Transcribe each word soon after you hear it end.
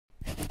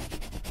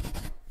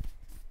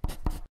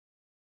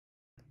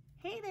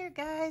Hey there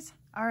guys.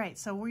 All right,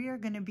 so we are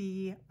going to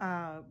be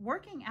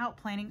working out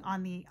planning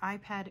on the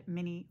iPad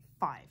mini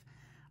 5.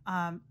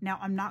 Now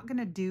I'm not going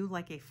to do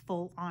like a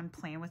full-on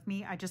plan with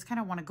me. I just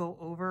kind of want to go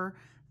over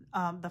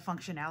the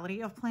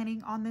functionality of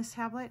planning on this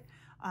tablet.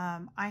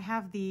 I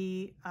have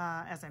the,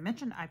 as I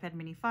mentioned, iPad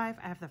mini 5.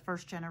 I have the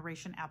first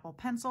generation Apple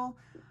Pencil,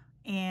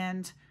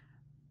 and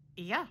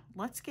yeah,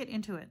 let's get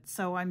into it.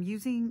 So I'm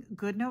using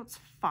Goodnotes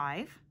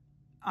 5.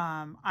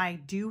 I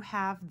do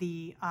have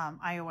the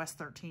iOS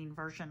 13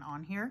 version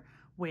on here,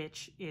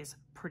 which is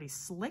pretty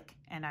slick,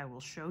 and I will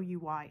show you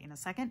why in a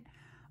second.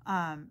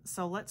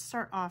 So let's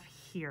start off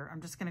here.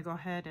 I'm just going to go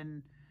ahead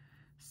and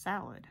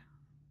salad.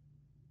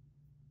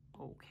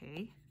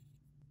 Okay.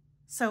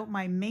 So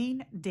my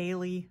main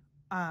daily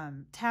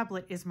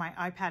tablet is my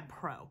iPad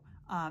Pro.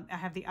 I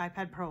have the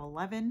iPad Pro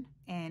 11,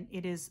 and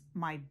it is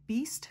my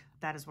beast.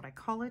 That is what I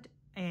call it.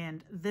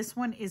 And this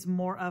one is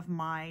more of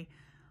my,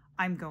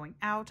 I'm going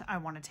out, I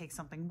want to take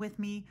something with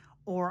me,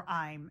 or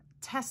I'm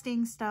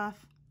testing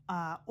stuff,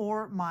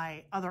 or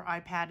my other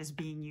iPad is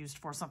being used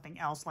for something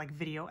else like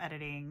video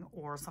editing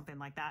or something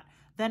like that.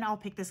 Then I'll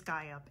pick this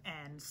guy up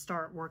and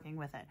start working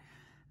with it.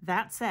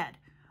 That said,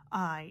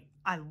 I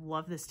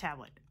love this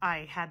tablet.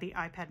 I had the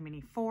iPad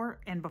mini 4,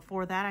 and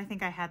before that I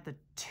think I had the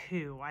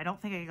 2. I don't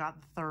think I got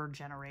the 3rd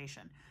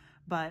generation,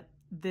 but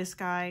this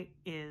guy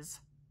is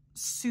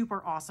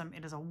super awesome.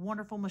 It is a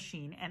wonderful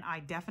machine, and I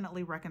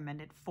definitely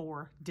recommend it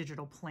for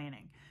digital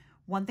planning.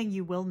 One thing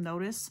you will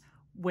notice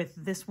with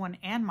this one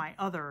and my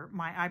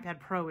iPad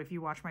Pro, if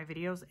you watch my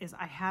videos, is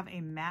I have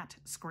a matte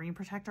screen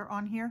protector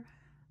on here.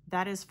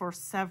 That is for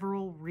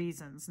several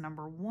reasons.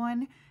 Number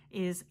one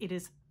is it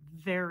is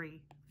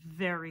very,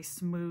 very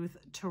smooth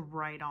to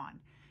write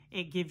on.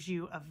 It gives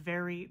you a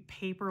very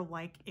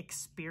paper-like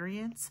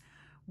experience.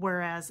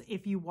 Whereas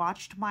if you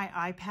watched my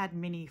iPad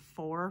mini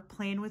 4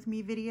 playing with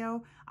me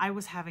video, I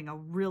was having a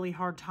really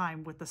hard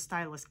time with the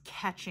stylus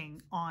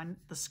catching on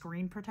the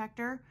screen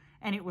protector,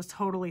 and it was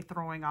totally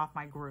throwing off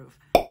my groove.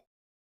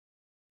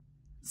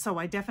 So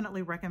I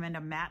definitely recommend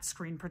a matte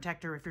screen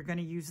protector if you're going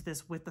to use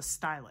this with the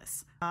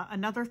stylus.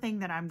 Another thing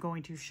that I'm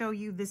going to show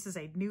you, this is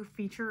a new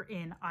feature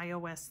in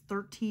iOS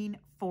 13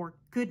 for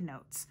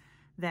Goodnotes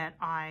that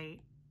I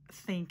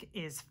think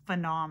is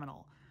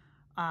phenomenal.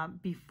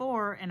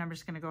 Before, and I'm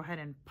just going to go ahead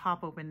and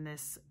pop open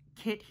this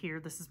kit here.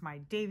 This is my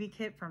Davy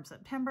kit from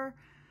September.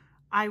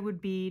 I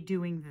would be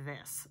doing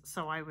this.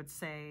 So I would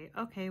say,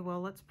 okay, well,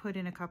 let's put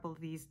in a couple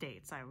of these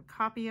dates. I would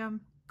copy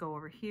them, go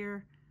over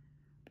here,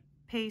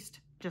 paste,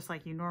 just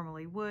like you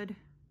normally would,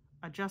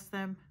 adjust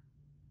them,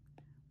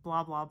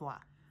 blah, blah, blah.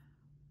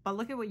 But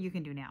look at what you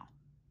can do now.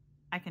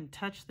 I can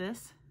touch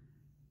this,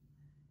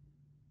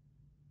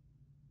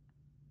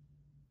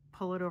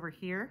 pull it over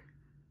here,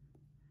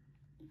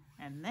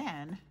 and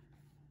then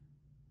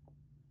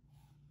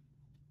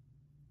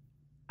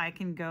I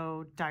can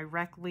go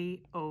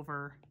directly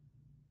over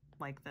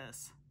like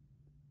this.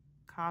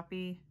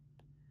 Copy,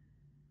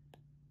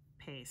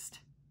 paste.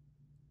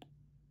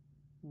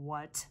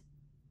 What?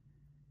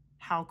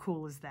 How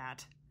cool is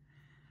that?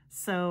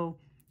 So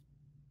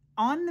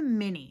on the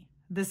mini,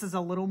 this is a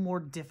little more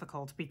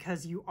difficult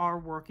because you are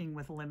working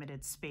with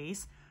limited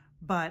space,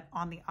 but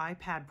on the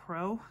iPad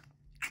Pro,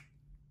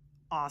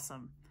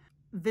 awesome.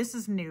 This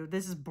is new.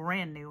 This is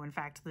brand new. In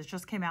fact, this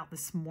just came out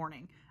this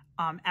morning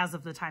as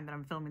of the time that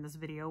I'm filming this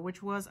video,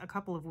 which was a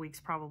couple of weeks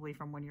probably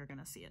from when you're going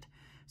to see it.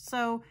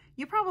 So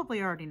you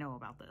probably already know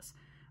about this,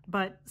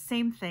 but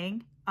same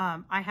thing.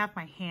 I have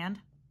my hand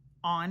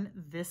on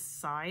this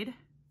side,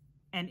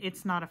 and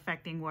it's not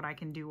affecting what I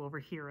can do over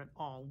here at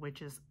all,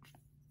 which is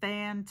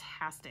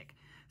fantastic.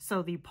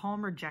 So the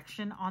palm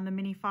rejection on the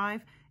Mini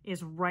 5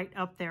 is right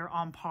up there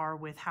on par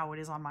with how it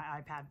is on my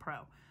iPad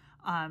Pro.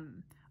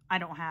 I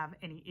don't have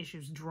any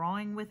issues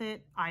drawing with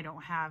it. I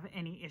don't have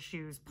any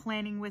issues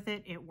planning with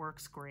it. It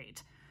works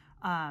great.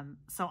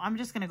 So I'm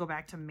just going to go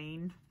back to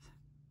main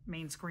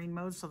screen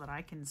mode so that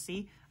I can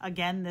see.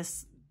 Again,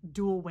 this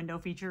dual window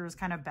feature is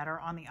kind of better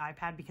on the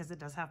iPad because it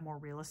does have more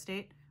real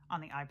estate, on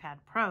the iPad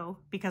Pro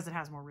because it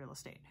has more real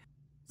estate.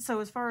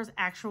 So as far as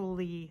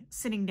actually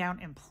sitting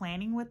down and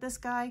planning with this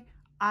guy,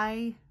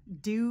 I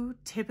do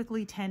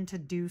typically tend to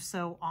do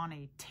so on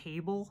a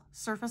table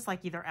surface, like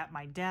either at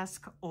my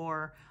desk,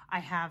 or I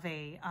have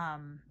a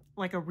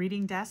like a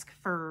reading desk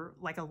for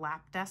like a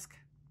lap desk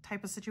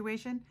type of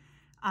situation.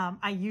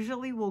 I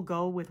usually will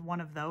go with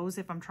one of those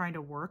if I'm trying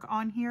to work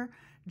on here,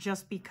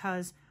 just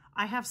because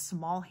I have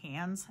small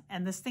hands,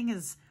 and this thing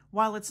is,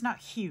 while it's not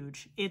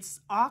huge, it's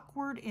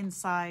awkward in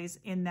size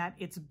in that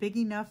it's big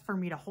enough for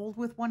me to hold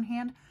with one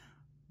hand,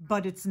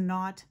 but it's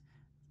not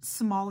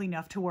small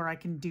enough to where I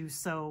can do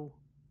so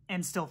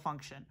and still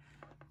function.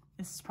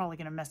 This is probably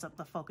going to mess up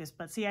the focus,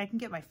 but see, I can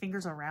get my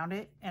fingers around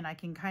it and I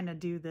can kind of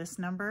do this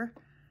number,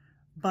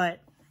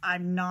 but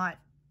I'm not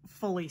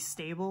fully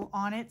stable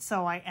on it,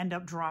 so I end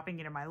up dropping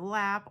it in my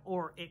lap,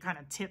 or it kind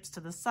of tips to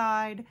the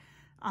side.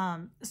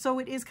 So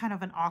it is kind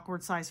of an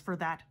awkward size for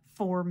that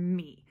for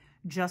me,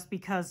 just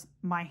because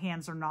my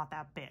hands are not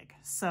that big.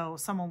 So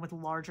someone with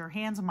larger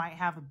hands might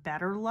have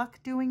better luck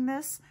doing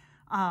this.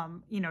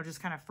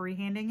 just kind of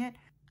freehanding it.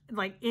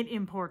 Like, it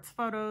imports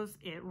photos,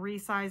 it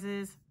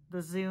resizes,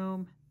 the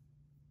zoom,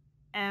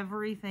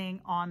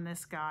 everything on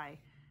this guy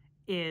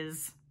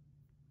is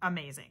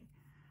amazing.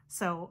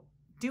 So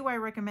do I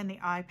recommend the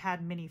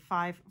iPad Mini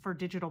 5 for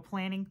digital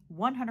planning?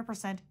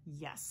 100%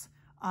 yes.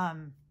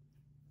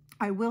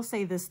 I will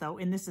say this though,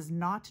 and this is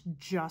not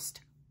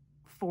just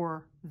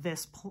for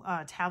this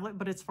tablet,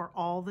 but it's for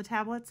all the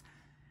tablets.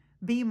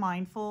 Be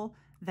mindful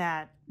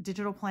that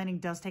digital planning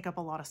does take up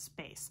a lot of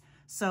space.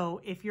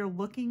 So if you're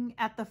looking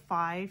at the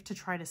 5 to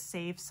try to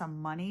save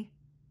some money,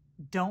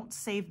 don't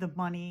save the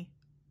money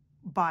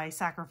by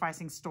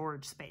sacrificing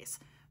storage space,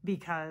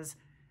 because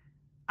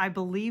I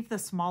believe the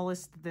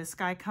smallest this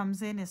guy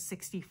comes in is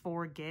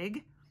 64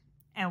 gig.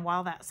 And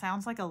while that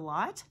sounds like a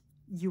lot,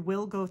 you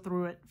will go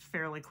through it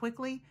fairly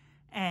quickly.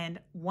 And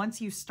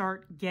once you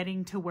start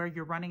getting to where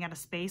you're running out of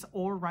space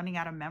or running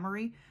out of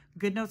memory,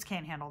 Goodnotes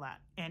can't handle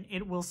that and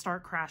it will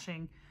start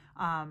crashing.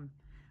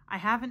 I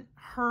haven't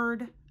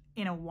heard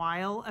in a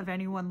while of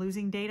anyone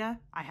losing data.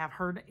 I have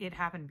heard it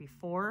happen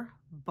before,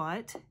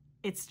 but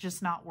it's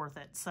just not worth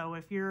it. So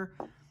if you're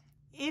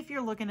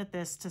looking at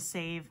this to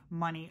save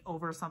money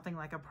over something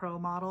like a Pro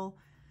model,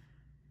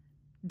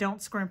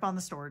 don't scrimp on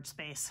the storage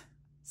space.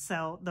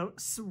 So the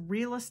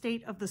real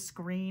estate of the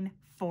screen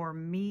for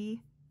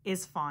me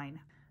is fine.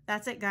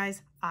 That's it,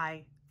 guys.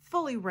 I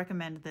fully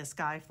recommend this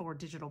guy for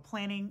digital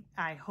planning.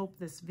 I hope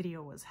this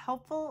video was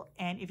helpful.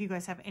 And if you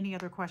guys have any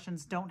other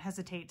questions, don't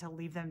hesitate to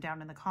leave them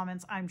down in the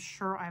comments. I'm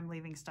sure I'm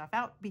leaving stuff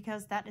out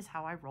because that is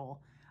how I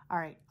roll. All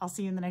right, I'll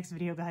see you in the next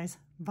video, guys.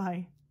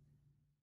 Bye.